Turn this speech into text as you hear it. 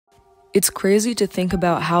It's crazy to think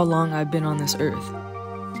about how long I've been on this earth.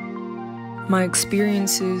 My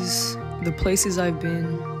experiences, the places I've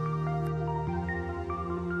been,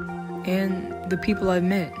 and the people I've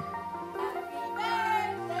met.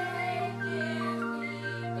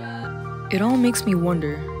 It all makes me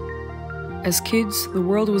wonder. As kids, the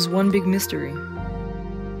world was one big mystery.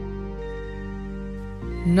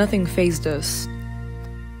 Nothing fazed us.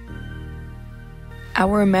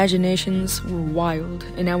 Our imaginations were wild,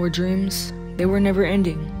 and our dreams, they were never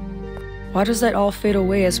ending. Why does that all fade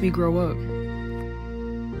away as we grow up?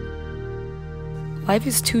 Life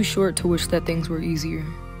is too short to wish that things were easier.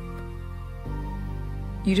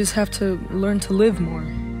 You just have to learn to live more.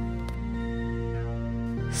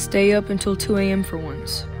 Stay up until 2 a.m. for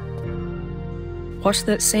once. Watch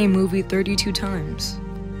that same movie 32 times.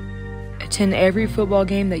 Attend every football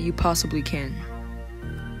game that you possibly can.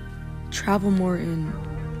 Travel more and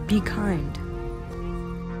be kind.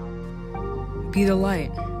 Be the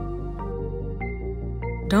light.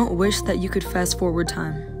 Don't wish that you could fast forward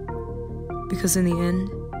time, because in the end,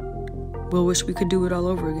 we'll wish we could do it all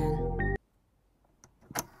over again.